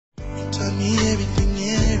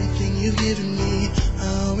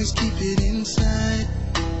always keep it inside.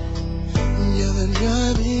 You're the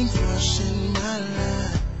driving force in my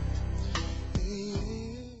life.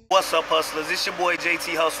 What's up, hustlers? It's your boy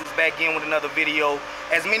JT Hustles back in with another video.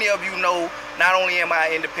 As many of you know, not only am I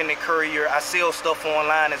an independent courier, I sell stuff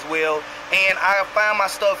online as well, and I find my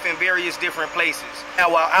stuff in various different places.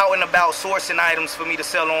 Now, while out and about sourcing items for me to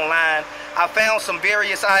sell online, I found some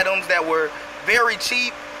various items that were very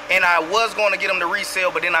cheap, and I was going to get them to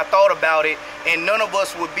resell, but then I thought about it, and none of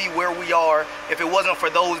us would be where we are if it wasn't for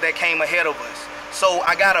those that came ahead of us. So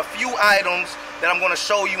I got a few items that I'm going to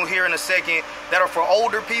show you here in a second that are for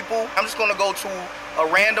older people. I'm just going to go to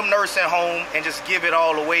a random nursing home and just give it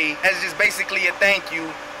all away. That's just basically a thank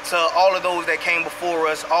you to all of those that came before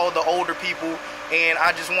us, all the older people. And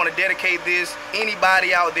I just want to dedicate this.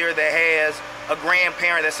 Anybody out there that has a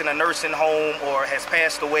grandparent that's in a nursing home or has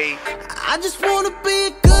passed away. I just want to be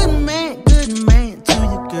a good man to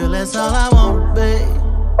you, girl. That's all I want, babe.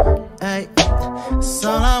 Hey, that's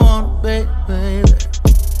all I want, babe, baby.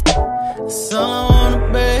 That's all I wanna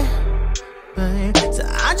be, babe. So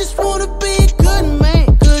I just wanna be a good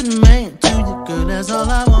man to you, girl. That's all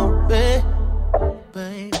I want, babe,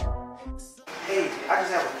 babe. Hey, I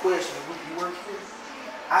just have a question. You work here?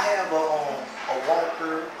 I have a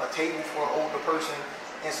walker, a table for an older person,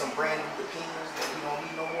 and some brand new depends that we don't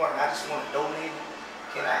need no more, and I just want to donate them.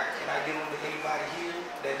 Can I give them to anybody here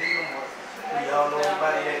that need them, or do y'all know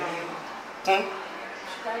anybody that need them? Hey,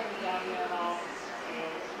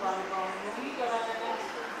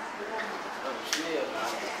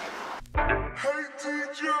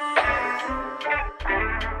 teacher.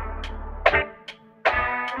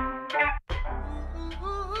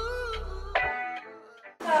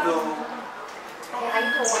 Hello. How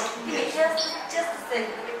you doing? Give me just a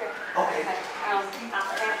second. Okay. Okay.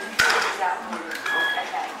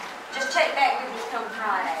 Just check back when you come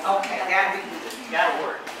Friday. Okay, gotta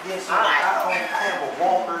work. Yes, I have a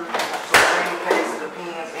walker, some brand new packs of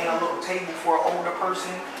depends, and a little table for an older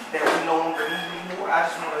person that we no longer need anymore. I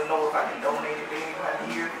just want to know if I can donate it to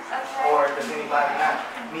anybody here, or does anybody not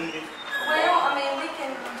need it? Well, I mean, we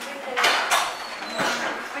can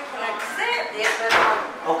accept it, but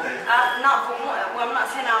Okay. not for one. Well, I'm not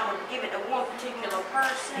saying I'm gonna give it to one particular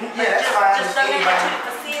person. Yeah, that's fine. Just donate it to the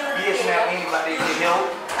facility. Yes, ma'am. Anybody can help.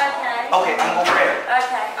 Okay. Okay, I'm gonna grab it.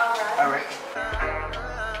 Okay. All right. All right.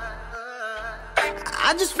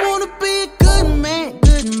 I just wanna be a good man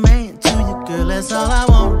to you, girl. That's all I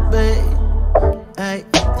want, babe. Hey,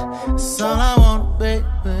 that's all I want, babe,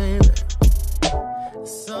 baby.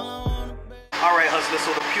 That's all I want, babe. All right, hustlers.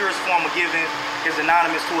 So the purest form of giving is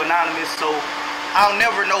anonymous to anonymous. So I'll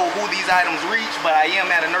never know who these items reach, but I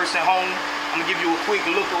am at a nursing home. I'm gonna give you a quick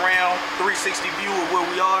look around, 360 view of where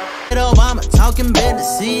we are. Obama talking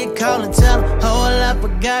business, see it, call and tell him, hold up, I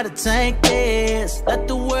gotta take this. Let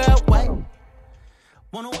the world wait.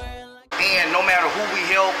 And no matter who we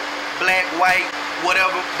help, black, white,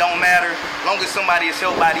 whatever, don't matter, long as somebody is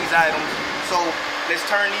helped by these items. So let's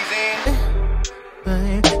turn these in.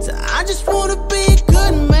 Babe, so I just wanna be a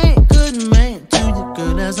good man to you,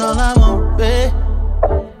 girl. That's all I want, babe,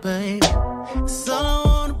 babe. That's all I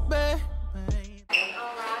want, babe, babe.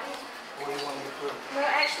 Alrighty. What do you want me to put? Well,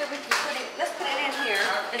 actually, we can put it. Let's put it in here.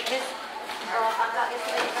 I got this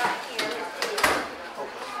thing right here.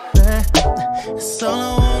 That's all I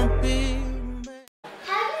wanna be.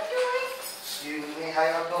 How you doing? Excuse me, how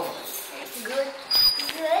y'all doing? Good.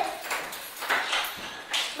 Good.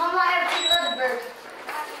 Mama, I have two other birds.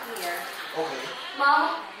 Right here. Okay. Mama,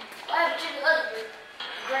 I have two other birds.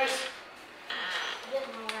 Grace. What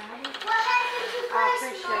happened to I Grace,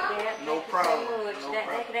 appreciate Mama? that. No Thank you problem. so much. No They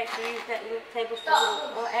problem. could actually use that little table for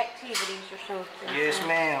little activities or something. Yes,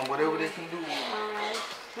 ma'am. Whatever they can do. All right.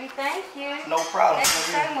 We thank you. No problem. Thank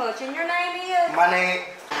you so much. And your name is? My name,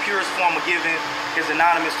 purest form of giving, is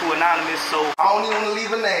anonymous to anonymous, so I don't even want to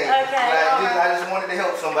leave a name. Okay, all right. I just wanted to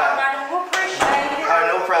help All somebody. right, we'll appreciate it. All right,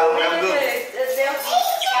 no problem. Have a Really good do. They'll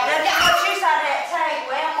get what you saw that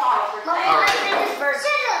table. I'm offered. Mama, I have this bird.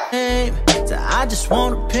 Babe, so I just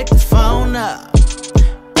wanna pick the phone up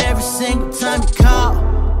every single time you call.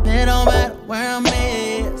 It don't matter where I'm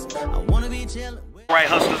at. I wanna be chillin'. Alright,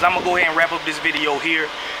 hustlers, I'm gonna go ahead and wrap up this video here.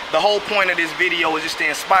 The whole point of this video is just to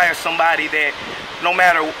inspire somebody that no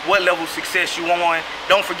matter what level of success you on,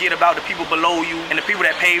 don't forget about the people below you and the people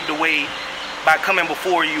that paved the way by coming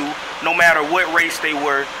before you, no matter what race they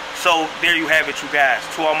were. So there you have it, you guys.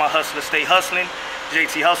 To all my hustlers, stay hustling.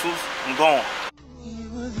 JT Hustles, I'm gone. You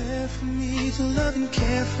were there for me to love and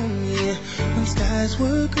care for me when skies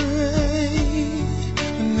were gray.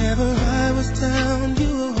 Whenever I was down, you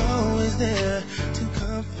were always there to